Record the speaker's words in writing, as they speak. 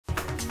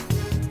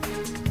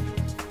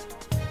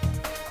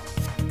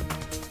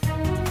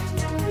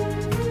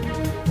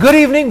Good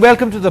evening,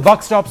 welcome to the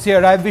Buck Stops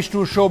here. I'm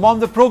Vishnu Shom.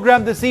 On the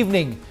program this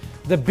evening,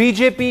 the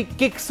BJP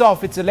kicks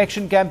off its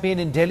election campaign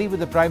in Delhi with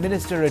the Prime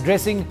Minister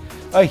addressing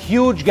a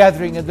huge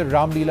gathering at the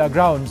Ramlila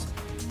grounds.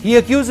 He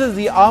accuses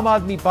the Aam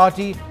Aadmi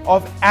Party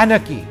of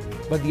anarchy,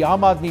 but the Aam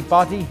Aadmi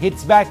Party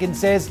hits back and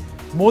says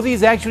Modi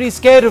is actually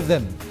scared of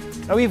them.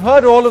 Now, we've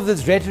heard all of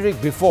this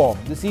rhetoric before.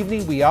 This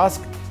evening we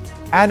ask,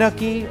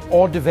 anarchy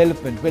or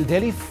development? Will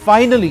Delhi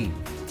finally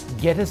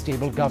get a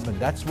stable government?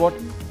 That's what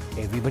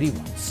everybody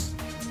wants.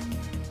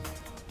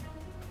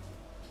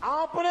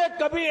 आपने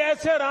कभी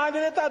ऐसे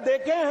राजनेता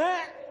देखे हैं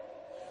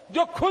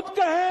जो खुद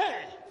कहें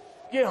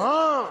कि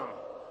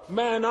हाँ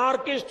मैं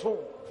एनार्किस्ट हूं?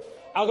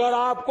 अगर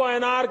आपको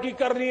एनार्की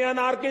करनी है,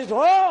 एनार्किस्ट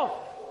हो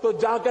तो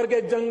जाकर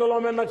के जंगलों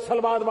में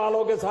नक्सलवाद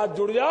वालों के साथ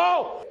जुड़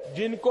जाओ।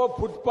 जिनको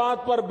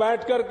फुटपाथ पर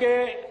बैठ करके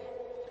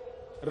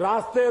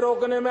रास्ते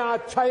रोकने में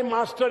अच्छा ही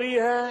मास्टरी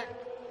है,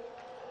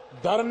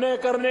 धरने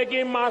करने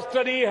की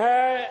मास्टरी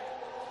है,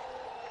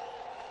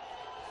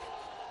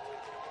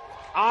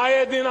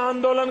 आए दिन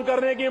आंदोलन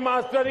करने की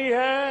मास्टरी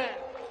है,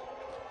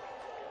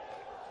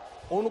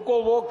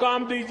 उनको वो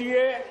काम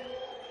दीजिए।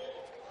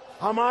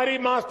 हमारी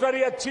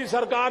मास्टरी अच्छी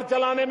सरकार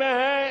चलाने में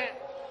है,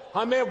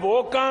 हमें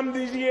वो काम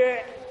दीजिए।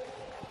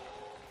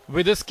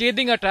 With a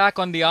scathing attack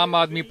on the Aam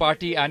Aadmi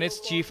Party and its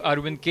chief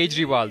Arvind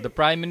Kejriwal, the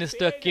Prime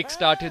Minister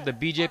kick-started the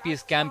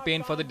BJP's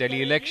campaign for the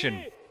Delhi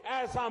election.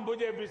 ऐसा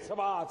मुझे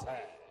विश्वास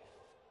है।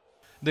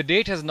 The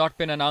date has not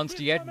been announced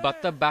yet,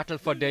 but the battle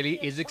for Delhi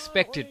is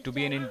expected to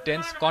be an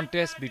intense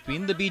contest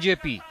between the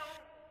BJP,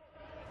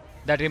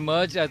 that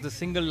emerged as the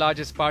single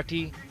largest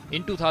party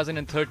in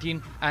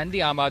 2013, and the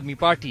Aam Aadmi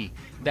Party,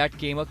 that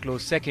came a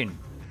close second.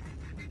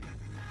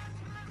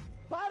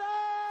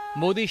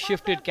 Modi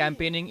shifted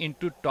campaigning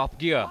into top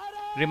gear,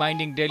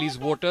 reminding Delhi's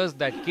voters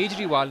that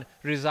Kejriwal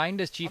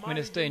resigned as Chief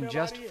Minister in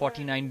just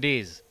 49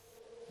 days.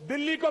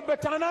 Delhi को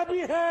बचाना भी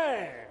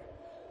है,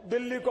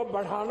 दिल्ली को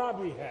बढ़ाना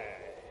भी है।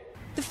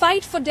 The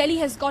fight for Delhi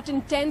has got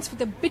intense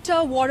with a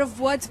bitter war of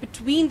words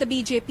between the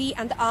BJP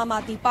and the Aam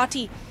Aadmi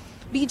Party.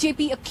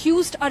 BJP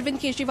accused Arvind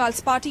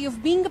Kejriwal's party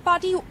of being a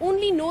party who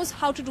only knows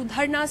how to do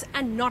dharnas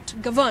and not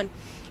govern.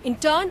 In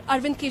turn,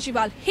 Arvind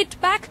Kejriwal hit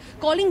back,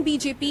 calling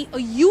BJP a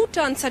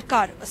U-turn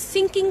sarkar, a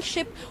sinking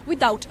ship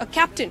without a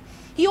captain.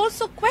 He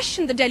also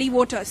questioned the Delhi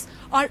voters.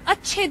 Are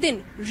अच्छे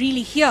दिन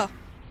really here?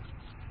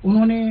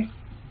 उन्होंने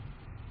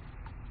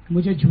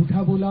मुझे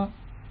झूठा बोला,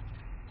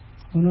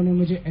 उन्होंने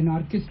मुझे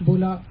anarchist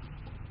बोला,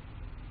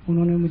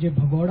 उन्होंने मुझे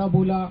भगोड़ा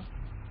बोला,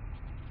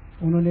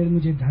 उन्होंने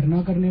मुझे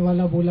धरना करने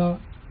वाला बोला,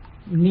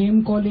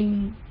 नेम कॉलिंग,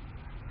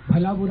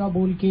 भला बुरा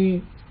बोल के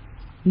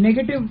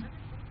नेगेटिव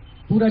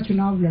पूरा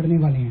चुनाव लड़ने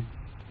वाले हैं।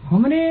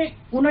 हमने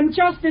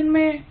 49 दिन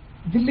में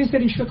दिल्ली से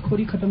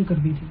रिश्वतखोरी खत्म कर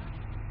दी थी।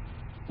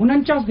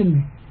 49 दिन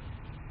में,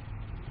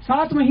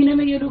 7 महीने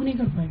में ये लोग नहीं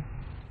कर पाए।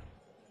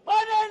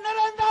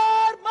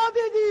 Narendra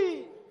Modi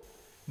ji.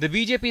 The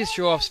BJP's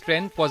show of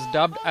strength was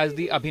dubbed as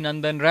the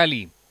Abhinandan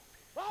Rally,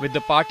 with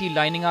the party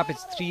lining up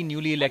its 3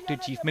 newly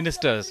elected chief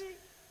ministers.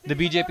 The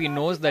BJP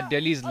knows that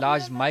Delhi's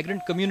large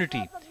migrant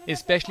community,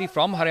 especially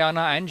from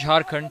Haryana and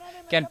Jharkhand,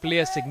 can play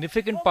a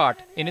significant part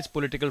in its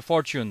political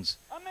fortunes.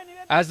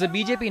 As the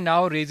BJP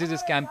now raises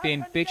its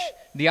campaign pitch,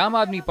 the Aam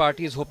Aadmi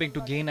Party is hoping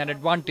to gain an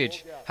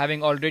advantage,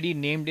 having already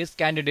named its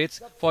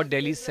candidates for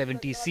Delhi's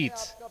 70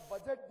 seats.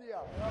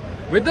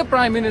 With the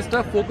Prime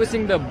Minister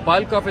focusing the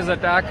bulk of his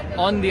attack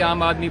on the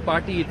Aam Aadmi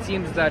Party, it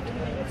seems that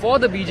for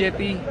the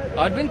BJP,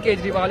 Arvind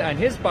Kejriwal and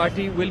his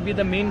party will be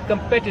the main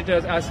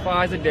competitors as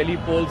far as the Delhi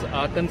polls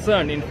are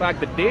concerned. In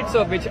fact, the dates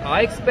of which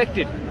are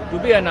expected to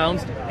be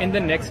announced in the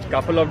next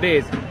couple of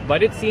days.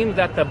 But it seems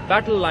that the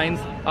battle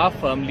lines are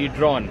firmly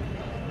drawn.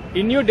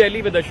 In New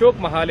Delhi with Ashok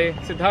Mahale,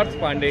 Siddharth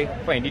Pandey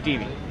for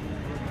NDTV.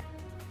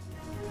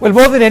 Well,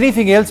 more than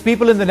anything else,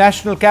 people in the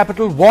national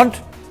capital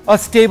want a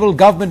stable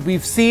government.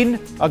 We've seen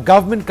a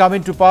government come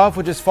into power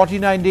for just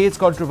 49 days.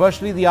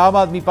 Controversially, the Aam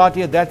Aadmi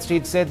Party at that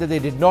stage said that they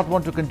did not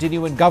want to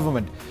continue in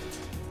government.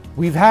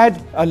 We've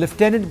had a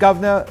Lieutenant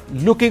Governor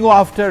looking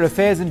after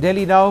affairs in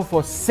Delhi now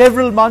for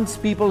several months.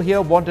 People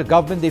here want a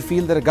government. They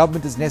feel that a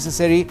government is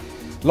necessary.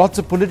 Lots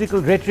of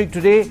political rhetoric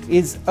today.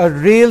 Is a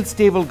real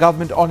stable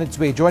government on its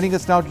way? Joining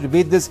us now to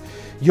debate this,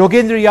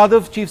 Yogendra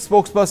Yadav, Chief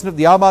Spokesperson of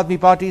the Aam Aadmi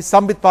Party,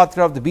 Sambit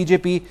Patra of the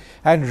BJP,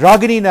 and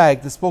Ragini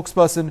Nayak, the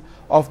spokesperson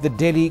of the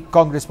Delhi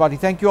Congress Party.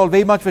 Thank you all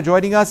very much for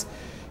joining us.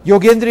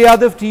 Yogendra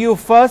Yadav, to you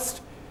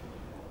first.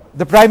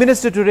 The Prime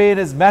Minister today in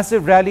his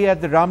massive rally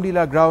at the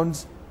Ramlila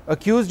grounds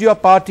accused your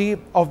party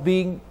of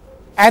being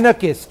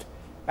anarchist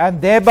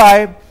and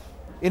thereby,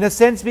 in a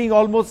sense, being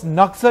almost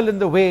Naxal in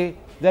the way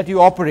that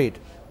you operate.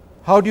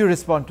 How do you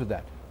respond to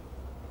that?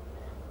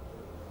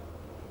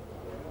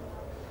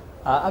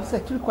 I was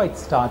actually quite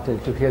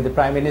startled to hear the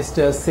Prime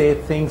Minister say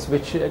things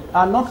which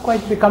are not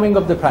quite becoming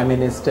of the Prime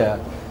Minister.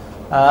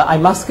 I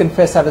must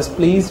confess I was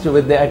pleased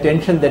with the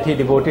attention that he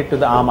devoted to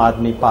the Aam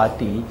Aadmi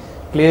Party,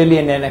 clearly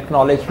in an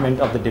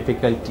acknowledgement of the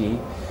difficulty.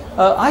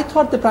 I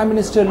thought the Prime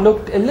Minister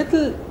looked a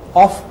little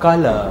off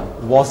color.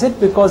 Was it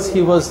because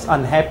he was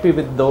unhappy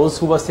with those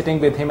who were sitting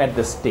with him at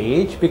the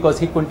stage, because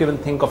he couldn't even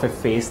think of a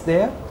face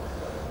there?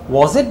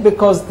 Was it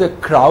because the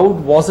crowd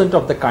wasn't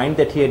of the kind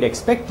that he had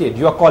expected?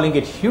 You are calling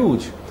it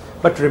huge.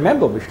 But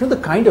remember, Vishnu, the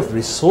kind of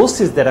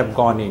resources that have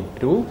gone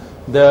into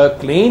the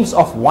claims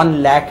of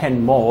 1 lakh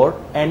and more,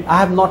 and I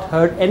have not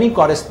heard any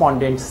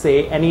correspondent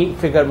say any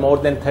figure more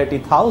than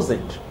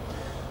 30,000.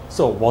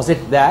 So was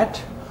it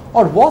that?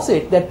 Or was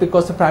it that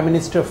because the Prime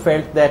Minister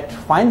felt that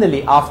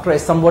finally, after a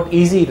somewhat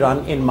easy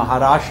run in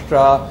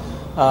Maharashtra,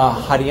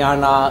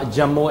 Haryana,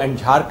 Jammu and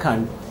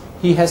Jharkhand,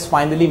 he has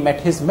finally met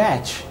his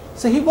match?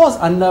 So he was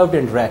unnerved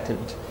and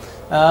rattled.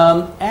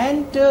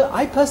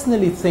 I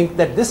personally think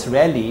that this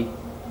rally,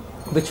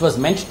 which was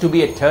meant to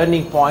be a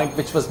turning point,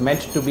 which was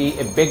meant to be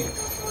a big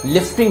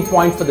lifting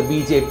point for the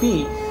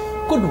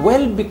BJP, could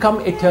well become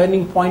a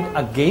turning point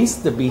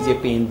against the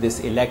BJP in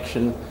this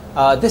election.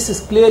 This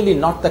is clearly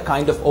not the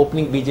kind of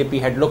opening BJP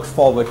had looked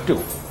forward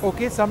to.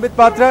 Okay, Sambit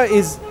Patra,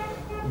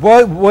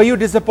 were you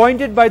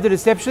disappointed by the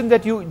reception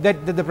that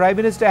the Prime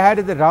Minister had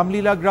at the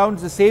Ramlila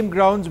grounds, the same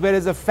grounds where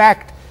as a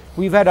fact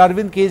we've had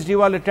Arvind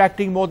Kejriwal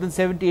attracting more than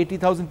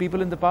 70-80,000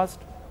 people in the past?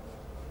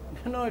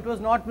 No, it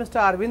was not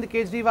Mr. Arvind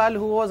Kejriwal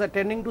who was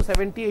attending to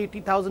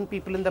 70-80,000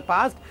 people in the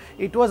past.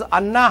 It was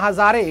Anna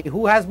Hazare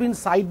who has been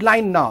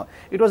sidelined now.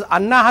 It was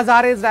Anna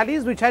Hazare's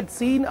rallies which had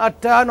seen a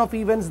turn of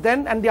events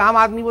then, and the Aam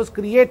Aadmi was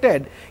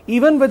created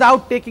even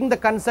without taking the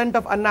consent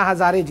of Anna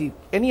Hazare ji.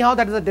 Anyhow,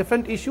 that is a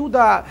different issue.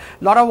 A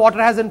lot of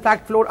water has in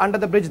fact flowed under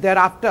the bridge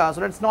thereafter.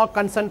 So let's not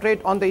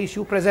concentrate on the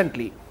issue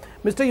presently.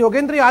 Mr.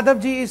 Yogendra Yadav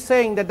ji is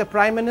saying that the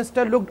Prime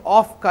Minister looked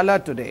off color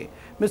today.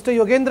 Mr.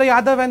 Yogendra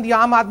Yadav and the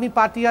Aam Aadmi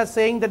Party are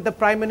saying that the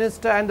Prime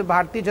Minister and the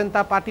Bharatiya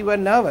Janata Party were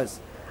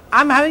nervous.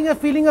 I'm having a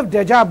feeling of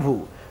deja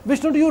vu.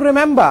 Vishnu, do you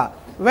remember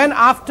when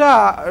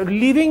after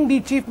leaving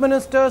the Chief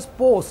Minister's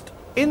post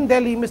in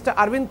Delhi, Mr.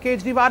 Arvind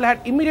Kejriwal had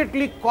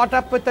immediately caught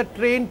up with a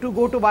train to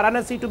go to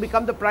Varanasi to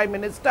become the Prime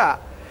Minister?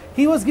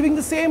 He was giving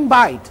the same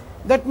bite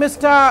that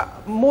Mr.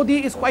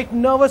 Modi is quite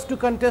nervous to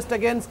contest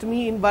against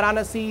me in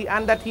Varanasi,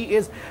 and that he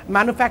is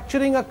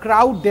manufacturing a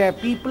crowd there.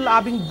 People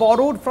are being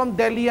borrowed from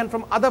Delhi and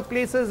from other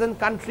places in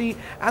country,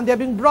 and they are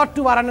being brought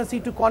to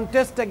Varanasi to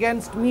contest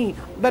against me,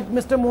 that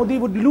Mr. Modi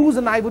would lose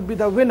and I would be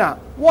the winner.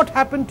 What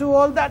happened to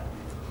all that?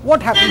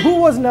 What happened? Who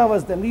was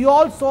nervous then? We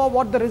all saw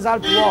what the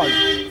result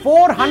was.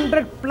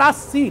 400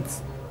 plus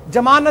seats.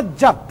 Jamanat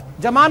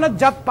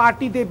Jabt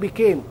party they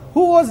became.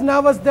 Who was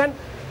nervous then?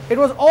 It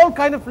was all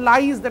kind of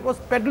lies that was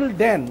peddled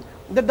then,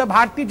 that the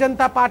Bharatiya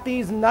Janata Party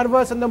is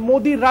nervous and the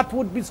Modi Rath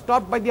would be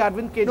stopped by the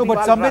Arvind Kejriwal. No,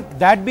 but Sambit,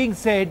 that being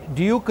said,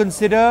 do you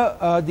consider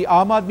the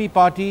Aam Aadmi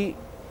Party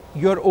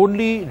your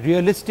only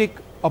realistic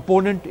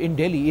opponent in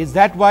Delhi? Is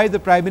that why the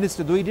Prime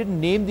Minister, though he didn't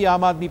name the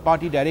Aam Aadmi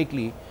Party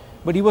directly,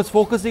 but he was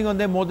focusing on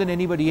them more than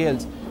anybody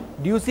else,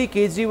 do you see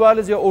Kejriwal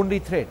as your only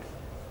threat?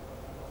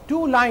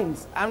 Two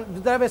lines, and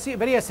they are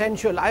very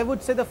essential. I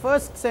would say the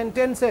first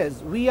sentence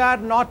is, we are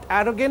not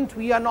arrogant,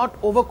 we are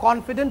not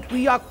overconfident,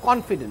 we are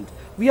confident.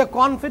 We are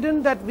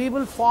confident that we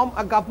will form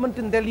a government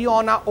in Delhi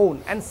on our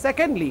own. And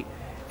secondly,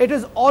 it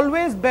is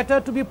always better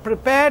to be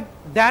prepared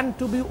than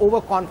to be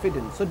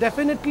overconfident. So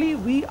definitely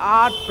we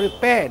are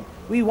prepared.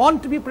 We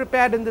want to be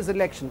prepared in this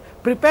election.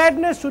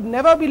 Preparedness should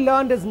never be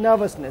learned as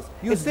nervousness.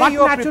 You say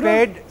you are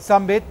prepared,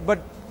 Sambit, but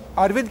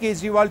Arvind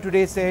Kejriwal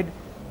today said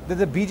that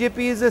the BJP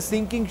is a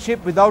sinking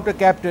ship without a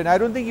captain. I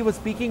don't think he was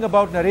speaking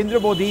about Narendra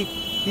Modi.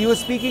 He was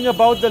speaking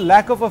about the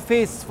lack of a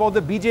face for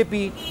the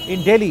BJP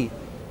in Delhi.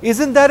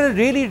 Isn't that a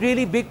really,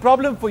 really big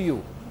problem for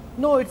you?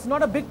 No, it's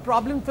not a big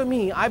problem for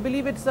me. I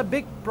believe it's a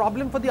big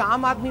problem for the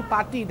Aam Aadmi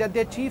Party that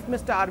their chief,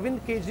 Mr.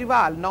 Arvind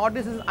Kejriwal,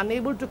 nowadays is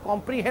unable to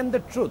comprehend the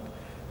truth.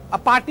 A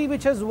party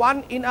which has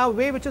won in a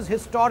way which is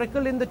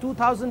historical in the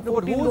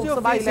 2014 Lok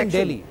Sabha election. In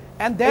Delhi?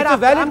 And it's a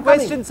valid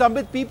question,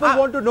 Sambit. People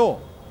want to know.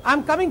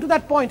 I'm coming to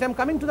that point. I'm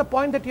coming to the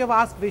point that you have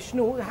asked,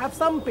 Vishnu. Have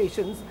some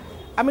patience.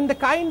 I mean, the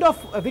kind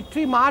of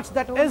victory march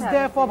that is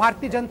there for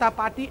Bharatiya Janata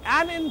Party,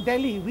 and in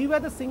Delhi, we were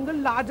the single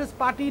largest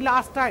party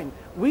last time.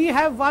 We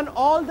have won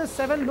all the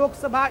 7 Lok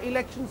Sabha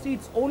election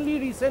seats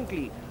only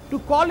recently. To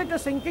call it a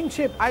sinking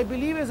ship, I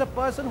believe, is a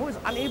person who is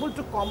unable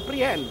to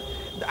comprehend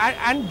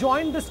and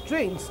join the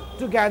strings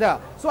together.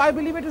 So I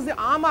believe it is the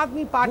Aam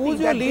Aadmi Party Who's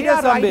your that leader, they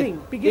are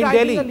Sambit,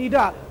 riding a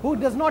leader who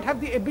does not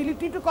have the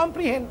ability to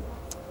comprehend.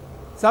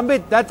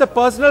 Sambit, that's a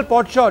personal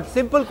pot shot.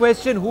 Simple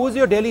question. Who's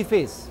your Delhi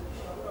face?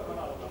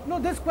 No,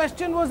 this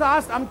question was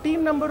asked umpteen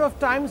number of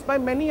times by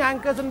many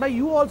anchors and by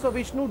you also,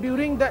 Vishnu,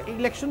 during the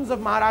elections of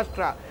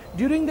Maharashtra,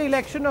 during the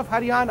election of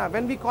Haryana,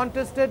 when we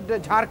contested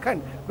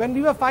Jharkhand, when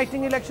we were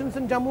fighting elections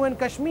in Jammu and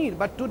Kashmir.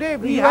 But today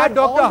we had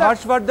Dr.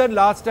 Harshvardhan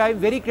last time,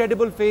 very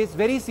credible face,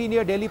 very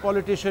senior Delhi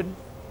politician.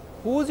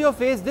 Who's your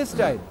face this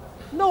time?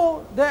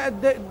 No,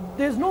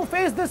 there's no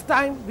face this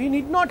time. We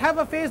need not have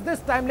a face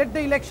this time. Let the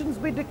elections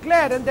be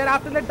declared and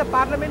thereafter let the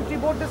parliamentary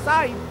board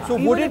decide. So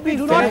would it be fair?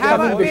 Do not have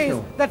a face,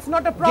 that's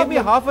not a problem. Give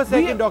me half a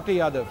second, Dr.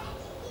 Yadav.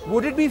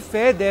 Would it be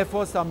fair,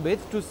 therefore, Sambit,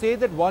 to say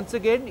that once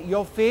again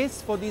your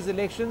face for these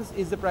elections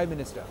is the Prime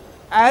Minister,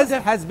 as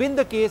has been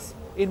the case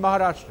in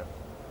Maharashtra?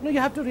 No, you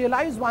have to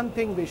realize one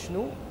thing,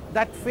 Vishnu,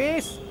 that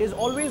face is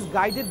always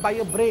guided by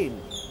a brain.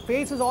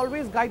 face is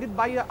always guided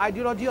by an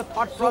ideology or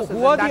thought process.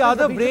 Who are the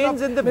other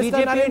brains in the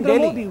BJP in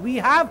Delhi?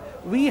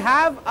 We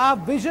have a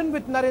vision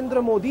with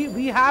Narendra Modi.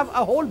 We have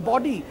a whole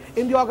body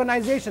in the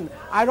organization.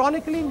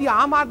 Ironically, in the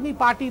Aam Aadmi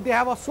Party, they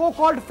have a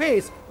so-called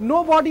face,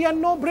 no body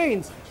and no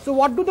brains. So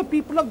what do the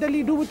people of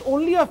Delhi do with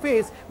only a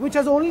face, which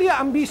has only an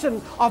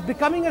ambition of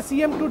becoming a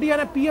CM today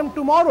and a PM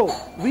tomorrow?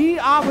 We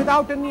are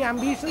without any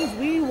ambitions.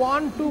 We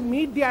want to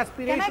meet the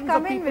aspirations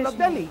of people of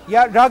Delhi.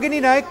 Yeah,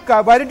 Ragini Naik,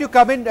 why don't you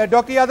come in?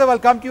 Dr. Yadav, I'll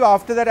come to you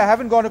after that. I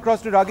haven't gone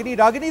across to Ragini.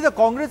 Ragini, the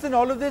Congress in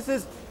all of this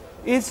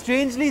is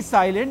strangely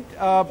silent.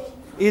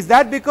 Is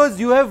that because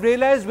you have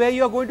realized where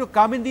you are going to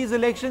come in these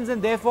elections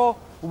and therefore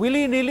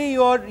willy-nilly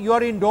you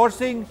are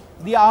endorsing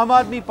the Aam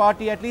Aadmi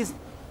Party? At least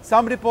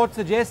some reports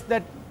suggest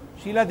that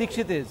Sheila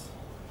Dikshit is.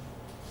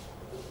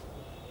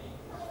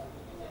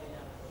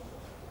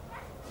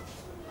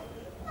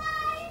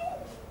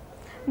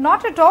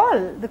 Not at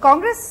all. The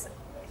Congress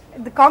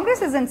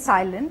isn't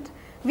silent.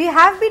 We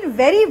have been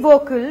very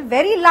vocal,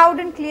 very loud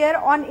and clear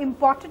on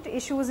important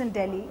issues in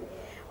Delhi.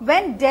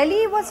 When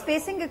Delhi was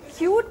facing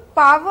acute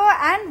power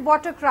and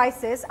water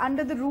crisis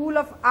under the rule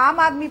of Aam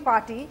Aadmi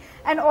Party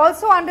and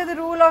also under the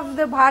rule of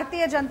the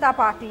Bharatiya Janata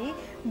Party,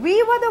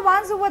 we were the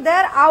ones who were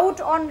there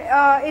out on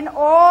in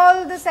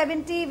all the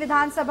 70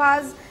 Vidhan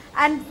Sabhas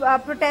and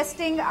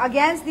protesting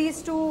against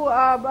these two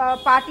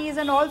parties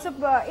and also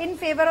in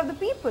favor of the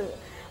people.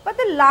 But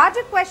the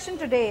larger question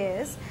today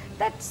is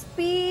that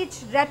speech,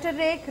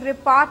 rhetoric,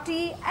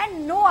 repartee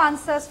and no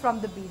answers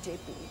from the BJP.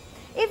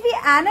 If we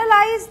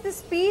analyze the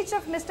speech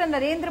of Mr.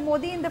 Narendra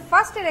Modi in the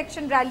first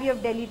election rally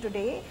of Delhi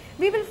today,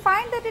 we will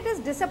find that it is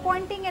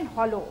disappointing and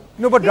hollow.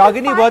 No, but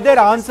Ragini, were there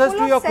answers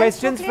to your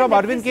questions from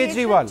Arvind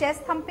Kejriwal?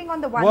 Chest thumping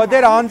on the one were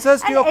there hand,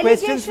 answers to your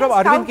questions from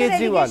Arvind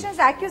Kejriwal?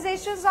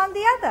 Accusations on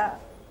the other.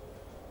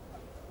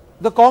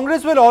 The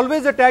Congress will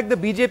always attack the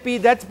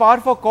BJP. That's par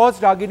for course,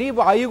 Ragini.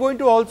 Are you going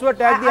to also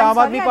attack the Aam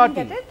Aadmi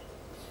Party? I didn't get it.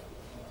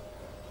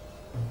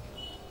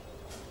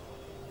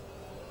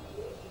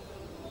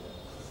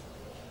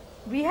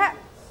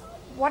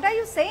 What are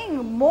you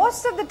saying?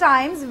 Most of the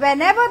times,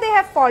 whenever they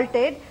have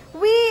faulted,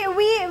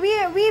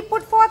 we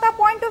put forth our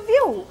point of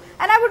view.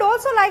 And I would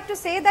also like to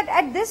say that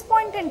at this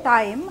point in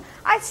time,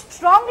 I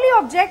strongly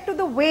object to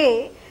the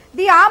way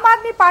the Aam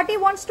Aadmi Party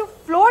wants to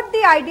float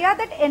the idea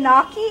that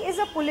anarchy is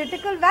a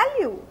political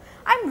value.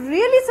 I'm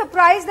really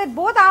surprised that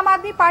both Aam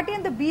Aadmi Party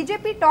and the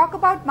BJP talk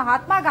about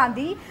Mahatma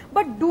Gandhi,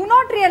 but do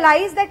not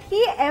realize that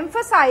he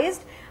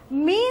emphasized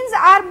means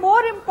are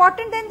more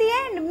important than the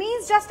end,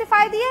 means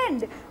justify the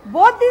end.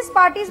 Both these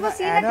parties were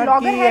seen at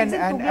loggerheads in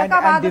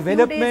Tughlakabad a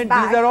few days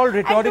back. These are all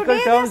rhetorical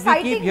terms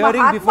we keep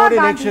hearing before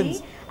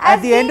elections.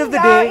 At the end of the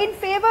day, in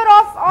favor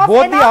of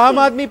both the Aam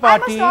Aadmi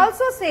Party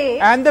say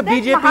and the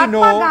BJP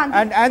know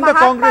and the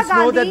Congress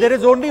know that there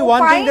is only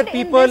one thing that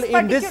people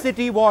in this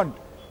city want,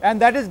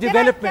 and that is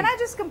development. Can I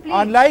just complete?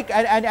 Unlike,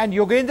 and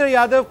Yogendra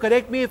Yadav,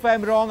 correct me if I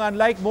am wrong,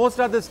 unlike most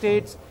other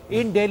states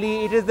in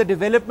Delhi, it is the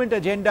development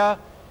agenda.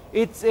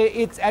 It's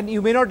and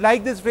you may not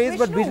like this phrase,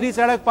 but Bijli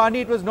Sadak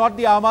Pani, it was not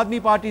the Aam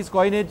Aadmi Party's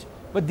coinage,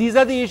 but these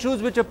are the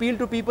issues which appeal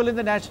to people in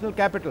the national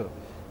capital.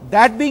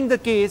 That being the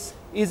case,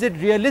 is it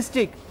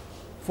realistic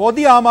for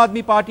the Aam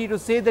Aadmi Party to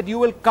say that you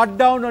will cut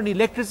down on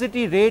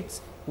electricity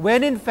rates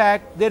when in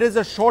fact there is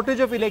a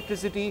shortage of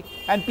electricity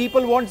and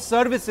people want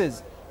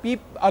services?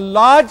 A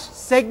large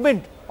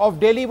segment of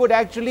Delhi would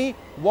actually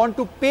want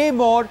to pay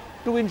more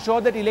to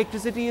ensure that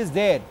electricity is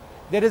there.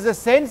 There is a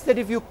sense that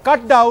if you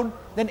cut down,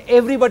 then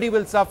everybody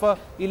will suffer.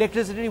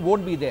 Electricity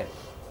won't be there.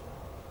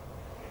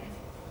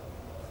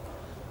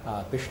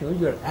 Vishnu,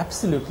 you're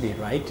absolutely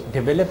right.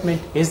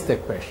 Development is the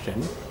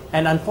question.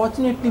 And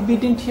unfortunately, we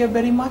didn't hear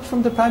very much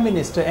from the Prime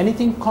Minister,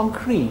 anything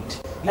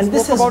concrete. And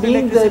this has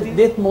been the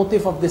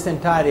leitmotif of this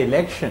entire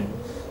election.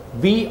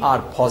 We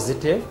are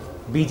positive,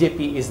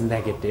 BJP is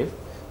negative.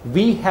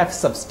 We have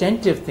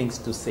substantive things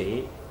to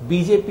say.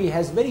 BJP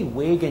has very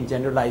vague and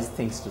generalized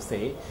things to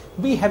say.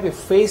 We have a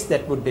face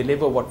that would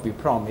deliver what we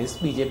promised.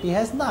 BJP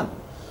has none.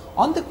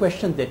 On the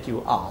question that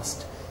you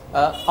asked,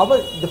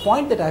 the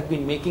point that I've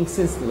been making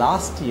since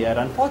last year,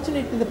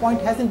 unfortunately the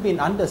point hasn't been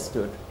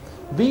understood.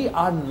 We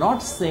are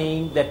not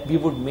saying that we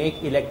would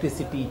make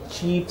electricity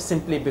cheap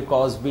simply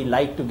because we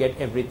like to get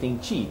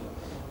everything cheap.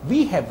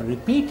 We have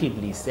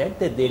repeatedly said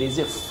that there is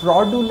a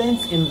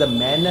fraudulence in the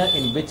manner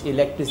in which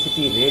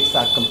electricity rates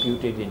are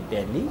computed in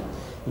Delhi.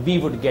 We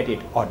would get it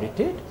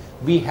audited.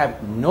 We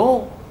have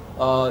no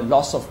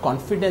loss of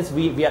confidence.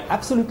 We are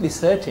absolutely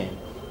certain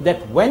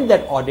that when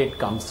that audit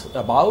comes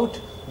about,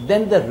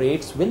 then the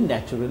rates will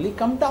naturally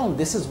come down.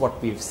 This is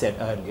what we've said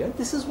earlier.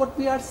 This is what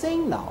we are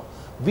saying now.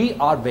 We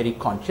are very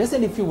conscious,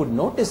 and if you would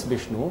notice,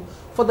 Vishnu,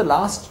 for the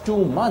last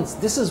 2 months,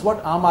 this is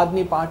what Aam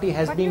Aadmi Party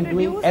has been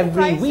doing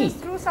every week.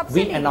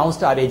 We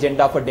announced our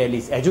agenda for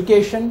Delhi's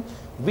education.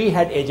 We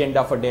had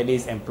agenda for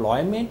Delhi's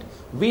employment.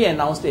 We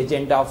announced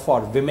agenda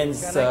for women's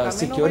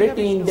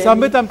security in Delhi.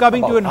 Sambit, I'm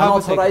coming to you in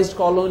unauthorized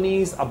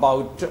colonies,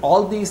 about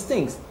all these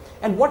things.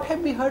 And what have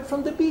we heard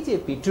from the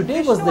BJP?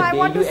 Today was the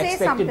day you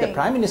expected the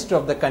Prime Minister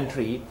of the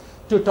country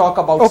to talk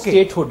about Okay.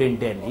 statehood in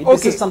Delhi. This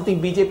Okay. is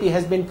something BJP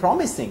has been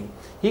promising.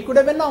 He could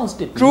have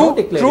announced it. True,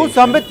 true.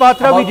 Sambit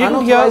Patra, we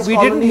didn't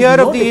hear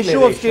of the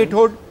issue of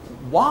statehood.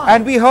 Why?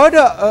 And we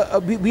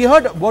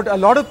heard what a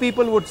lot of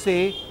people would say,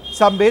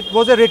 Sambit,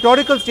 was a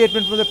rhetorical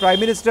statement from the Prime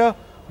Minister.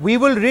 We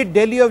will rid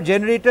Delhi of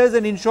generators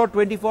and ensure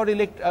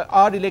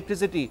 24-hour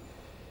electricity.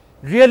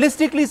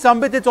 Realistically,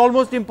 Sambit, it's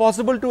almost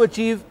impossible to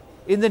achieve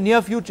in the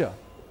near future.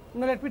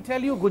 No, let me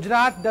tell you,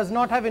 Gujarat does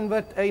not have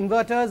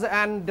inverters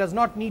and does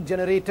not need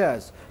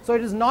generators. So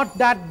it is not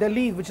that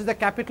Delhi, which is the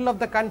capital of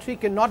the country,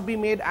 cannot be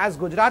made as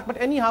Gujarat.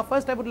 But anyhow,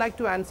 first I would like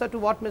to answer to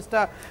what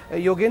Mr.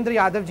 Yogendra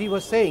Yadav ji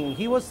was saying.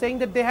 He was saying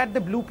that they had the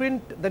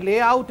blueprint, the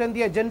layout and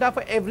the agenda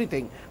for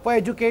everything. For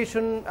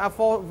education,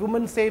 for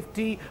women's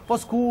safety, for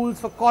schools,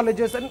 for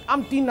colleges and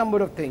umpteen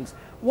number of things.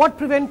 What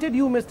prevented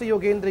you, Mr.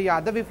 Yogendra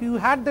Yadav, if you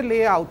had the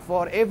layout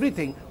for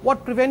everything,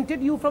 what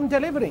prevented you from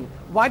delivering?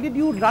 Why did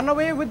you run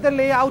away with the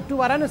layout to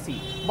Varanasi?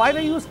 Why were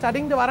you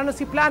studying the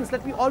Varanasi plans?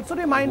 Let me also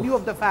remind you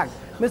of the fact,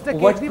 Mr.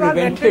 Kejriwal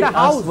rented a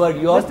house.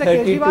 Your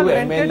 32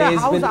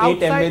 MLAs with 8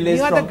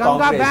 MLAs from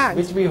Congress,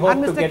 which we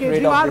hope to get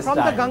rid of this time. And Mr. Kejriwal from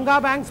the Ganga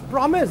Banks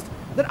promised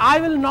that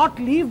I will not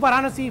leave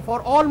Varanasi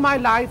for all my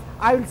life.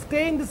 I will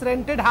stay in this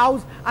rented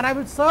house and I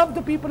will serve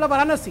the people of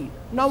Varanasi.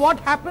 Now what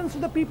happens to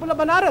the people of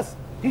Banaras?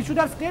 He should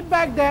have stayed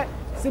back there.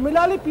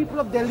 Similarly, people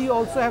of Delhi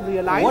also have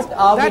realized what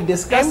are we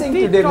discussing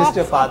today,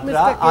 Mr.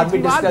 Patra? Are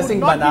we discussing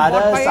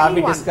Banaras? Are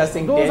we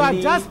discussing Delhi? Those are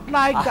just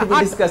like are the we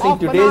discussing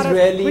today's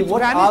rally?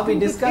 What are we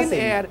discussing?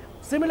 Air.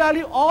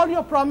 Similarly, all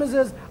your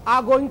promises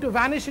are going to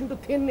vanish into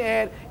thin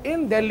air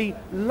in Delhi.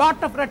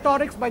 Lot of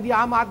rhetorics by the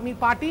Aam Aadmi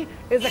Party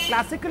is a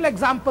classical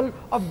example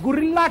of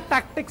guerrilla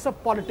tactics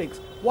of politics.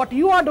 What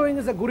you are doing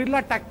is a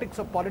guerrilla tactics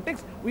of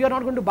politics. We are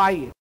not going to buy it.